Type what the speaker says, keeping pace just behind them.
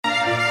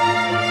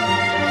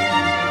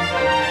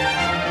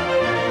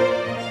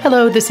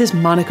Hello, this is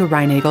Monica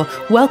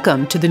Reinagel.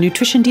 Welcome to the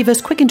Nutrition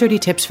Divas Quick and Dirty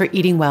Tips for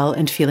Eating Well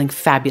and Feeling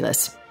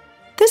Fabulous.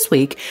 This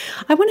week,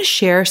 I want to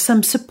share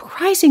some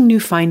surprising new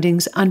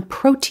findings on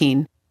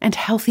protein and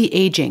healthy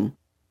aging.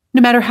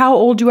 No matter how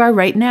old you are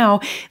right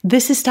now,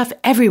 this is stuff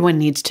everyone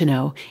needs to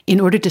know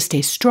in order to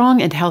stay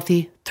strong and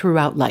healthy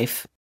throughout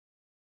life.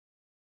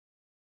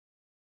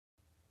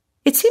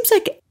 It seems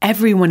like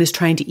everyone is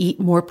trying to eat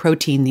more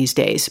protein these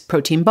days.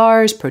 Protein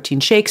bars,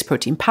 protein shakes,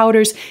 protein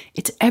powders.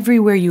 It's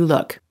everywhere you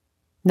look.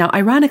 Now,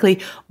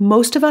 ironically,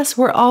 most of us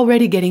were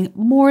already getting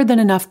more than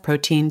enough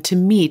protein to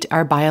meet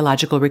our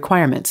biological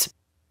requirements.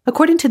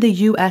 According to the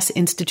U.S.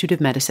 Institute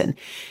of Medicine,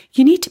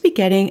 you need to be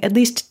getting at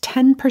least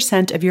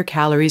 10% of your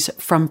calories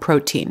from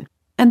protein.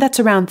 And that's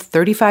around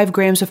 35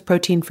 grams of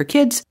protein for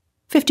kids,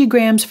 50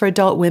 grams for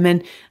adult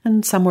women,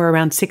 and somewhere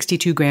around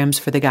 62 grams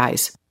for the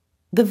guys.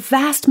 The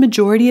vast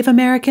majority of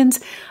Americans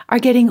are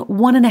getting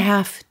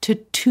 1.5 to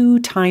 2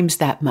 times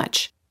that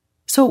much.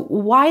 So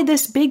why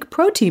this big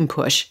protein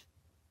push?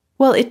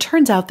 Well, it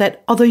turns out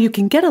that although you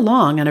can get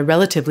along on a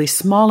relatively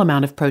small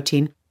amount of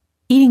protein,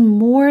 eating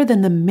more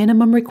than the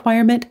minimum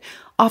requirement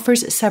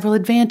offers several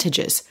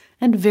advantages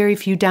and very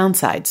few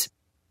downsides.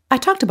 I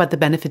talked about the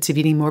benefits of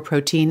eating more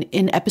protein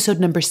in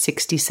episode number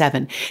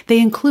 67. They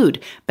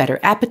include better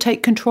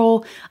appetite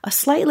control, a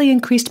slightly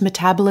increased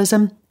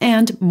metabolism,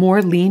 and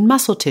more lean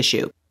muscle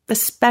tissue,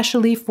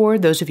 especially for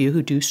those of you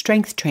who do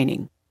strength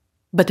training.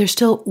 But there's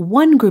still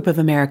one group of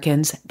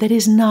Americans that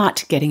is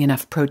not getting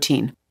enough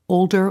protein: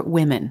 older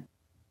women.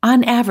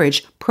 On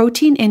average,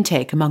 protein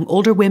intake among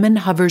older women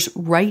hovers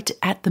right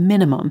at the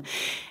minimum,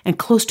 and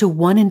close to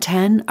 1 in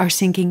 10 are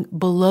sinking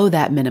below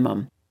that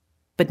minimum.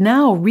 But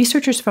now,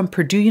 researchers from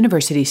Purdue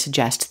University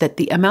suggest that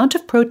the amount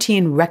of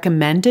protein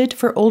recommended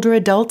for older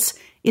adults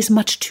is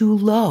much too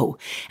low.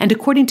 And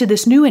according to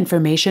this new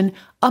information,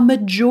 a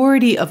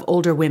majority of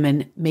older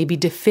women may be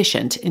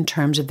deficient in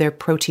terms of their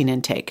protein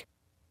intake.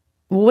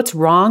 Well, what's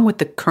wrong with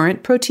the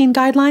current protein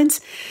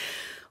guidelines?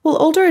 Well,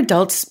 older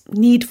adults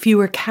need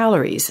fewer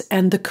calories,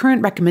 and the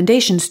current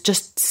recommendations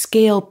just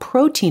scale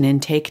protein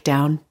intake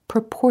down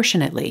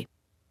proportionately.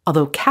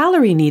 Although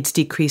calorie needs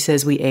decrease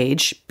as we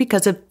age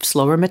because of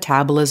slower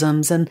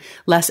metabolisms and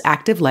less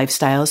active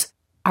lifestyles,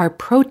 our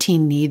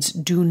protein needs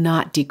do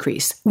not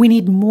decrease. We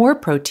need more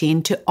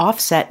protein to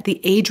offset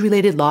the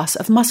age-related loss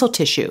of muscle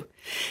tissue.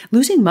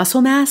 Losing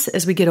muscle mass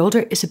as we get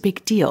older is a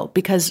big deal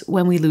because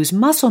when we lose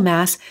muscle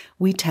mass,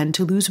 we tend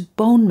to lose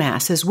bone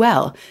mass as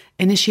well,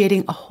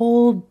 initiating a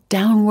whole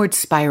downward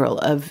spiral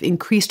of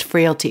increased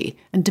frailty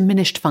and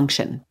diminished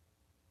function.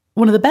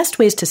 One of the best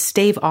ways to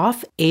stave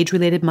off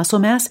age-related muscle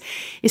mass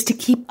is to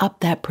keep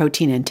up that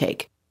protein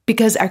intake.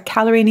 Because our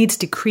calorie needs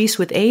decrease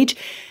with age,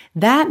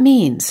 that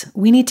means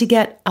we need to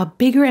get a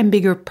bigger and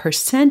bigger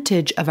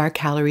percentage of our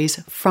calories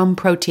from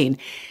protein.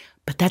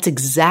 But that's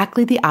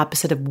exactly the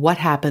opposite of what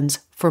happens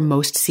for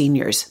most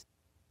seniors.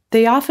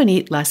 They often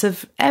eat less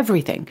of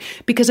everything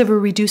because of a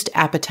reduced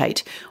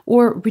appetite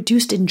or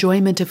reduced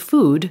enjoyment of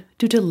food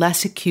due to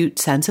less acute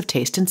sense of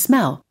taste and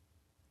smell.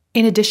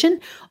 In addition,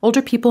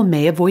 older people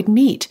may avoid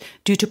meat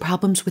due to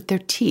problems with their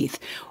teeth,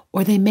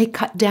 or they may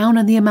cut down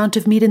on the amount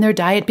of meat in their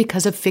diet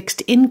because of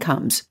fixed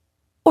incomes.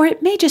 Or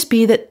it may just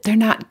be that they're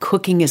not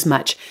cooking as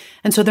much,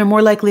 and so they're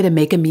more likely to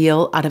make a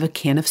meal out of a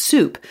can of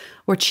soup,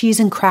 or cheese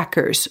and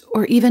crackers,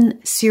 or even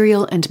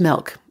cereal and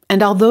milk.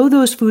 And although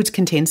those foods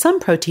contain some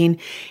protein,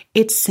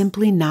 it's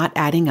simply not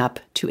adding up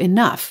to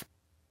enough.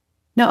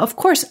 Now, of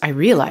course, I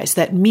realize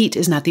that meat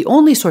is not the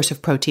only source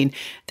of protein.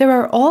 There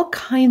are all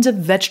kinds of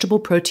vegetable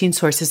protein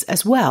sources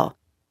as well.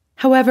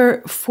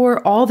 However,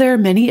 for all their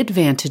many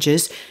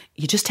advantages,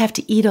 you just have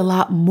to eat a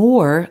lot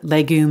more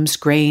legumes,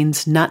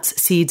 grains,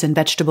 nuts, seeds, and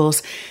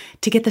vegetables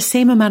to get the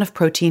same amount of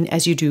protein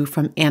as you do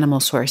from animal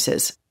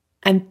sources.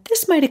 And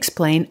this might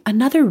explain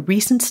another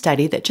recent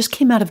study that just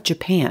came out of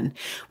Japan,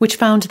 which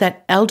found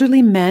that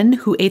elderly men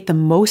who ate the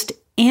most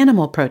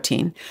animal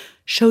protein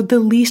showed the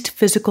least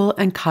physical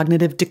and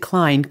cognitive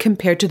decline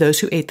compared to those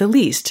who ate the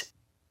least.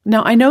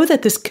 Now, I know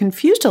that this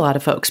confused a lot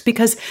of folks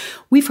because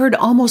we've heard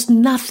almost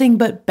nothing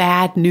but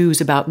bad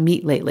news about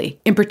meat lately,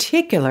 in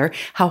particular,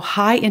 how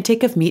high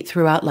intake of meat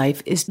throughout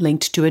life is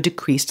linked to a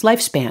decreased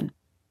lifespan.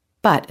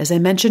 But as I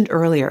mentioned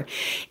earlier,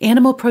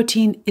 animal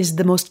protein is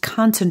the most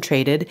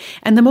concentrated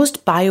and the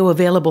most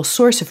bioavailable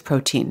source of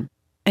protein.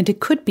 And it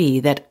could be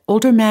that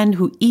older men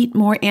who eat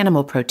more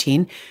animal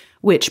protein,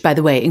 which, by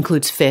the way,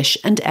 includes fish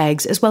and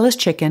eggs as well as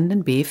chicken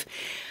and beef,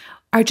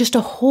 are just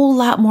a whole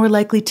lot more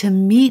likely to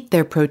meet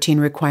their protein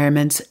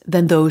requirements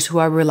than those who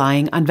are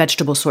relying on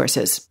vegetable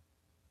sources.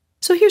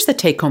 So here's the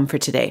take-home for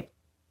today.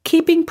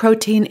 Keeping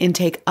protein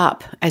intake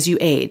up as you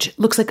age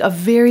looks like a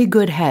very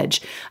good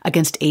hedge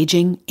against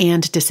aging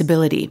and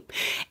disability.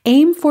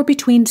 Aim for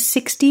between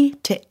 60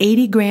 to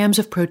 80 grams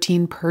of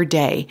protein per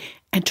day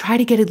and try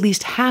to get at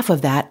least half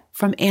of that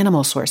from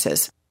animal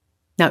sources.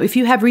 Now, if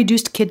you have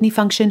reduced kidney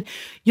function,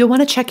 you'll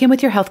want to check in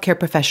with your healthcare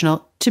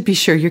professional to be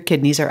sure your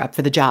kidneys are up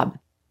for the job.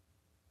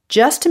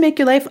 Just to make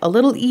your life a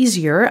little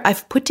easier,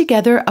 I've put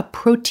together a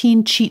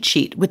protein cheat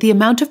sheet with the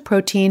amount of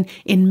protein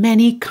in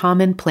many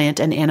common plant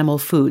and animal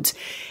foods.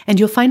 And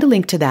you'll find a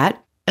link to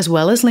that, as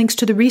well as links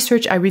to the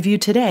research I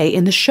reviewed today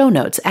in the show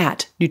notes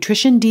at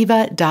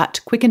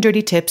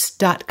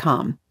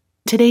nutritiondiva.quickanddirtytips.com.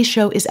 Today's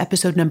show is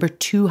episode number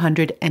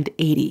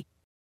 280.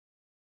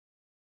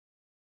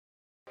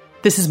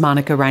 This is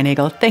Monica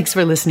Reinagel. Thanks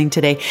for listening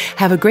today.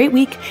 Have a great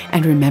week,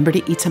 and remember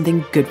to eat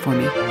something good for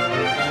me.